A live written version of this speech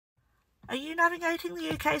Are you navigating the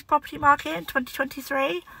UK's property market in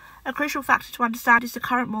 2023? A crucial factor to understand is the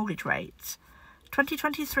current mortgage rates.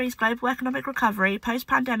 2023's global economic recovery,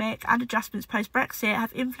 post-pandemic and adjustments post-Brexit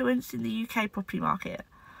have influenced in the UK property market.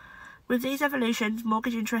 With these evolutions,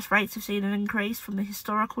 mortgage interest rates have seen an increase from the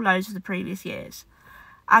historical lows of the previous years.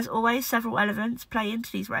 As always, several elements play into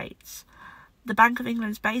these rates: the Bank of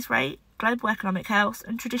England's base rate, global economic health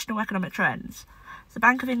and traditional economic trends. The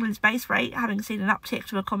Bank of England's base rate, having seen an uptick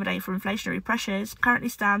to accommodate for inflationary pressures, currently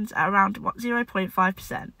stands at around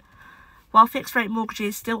 0.5%. While fixed-rate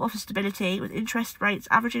mortgages still offer stability, with interest rates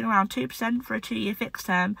averaging around 2% for a 2-year fixed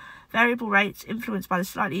term, variable rates, influenced by the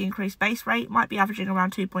slightly increased base rate, might be averaging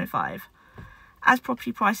around 2.5%. As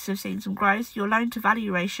property prices have seen some growth, your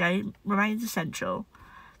loan-to-value ratio remains essential.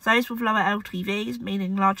 Those with lower LTVs,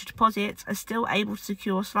 meaning larger deposits, are still able to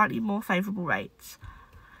secure slightly more favourable rates.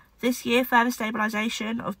 This year, further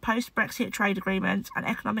stabilisation of post-Brexit trade agreements and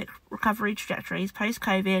economic recovery trajectories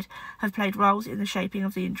post-COVID have played roles in the shaping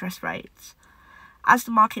of the interest rates. As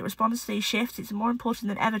the market responds to these shifts, it's more important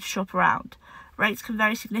than ever to shop around. Rates can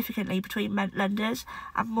vary significantly between lenders,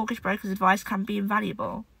 and mortgage brokers' advice can be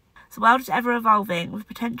invaluable. The world is ever evolving, with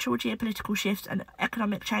potential geopolitical shifts and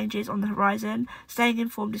economic changes on the horizon. Staying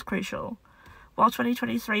informed is crucial. While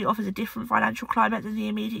 2023 offers a different financial climate than the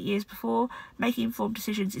immediate years before, making informed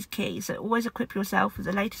decisions is key, so always equip yourself with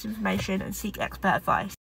the latest information and seek expert advice.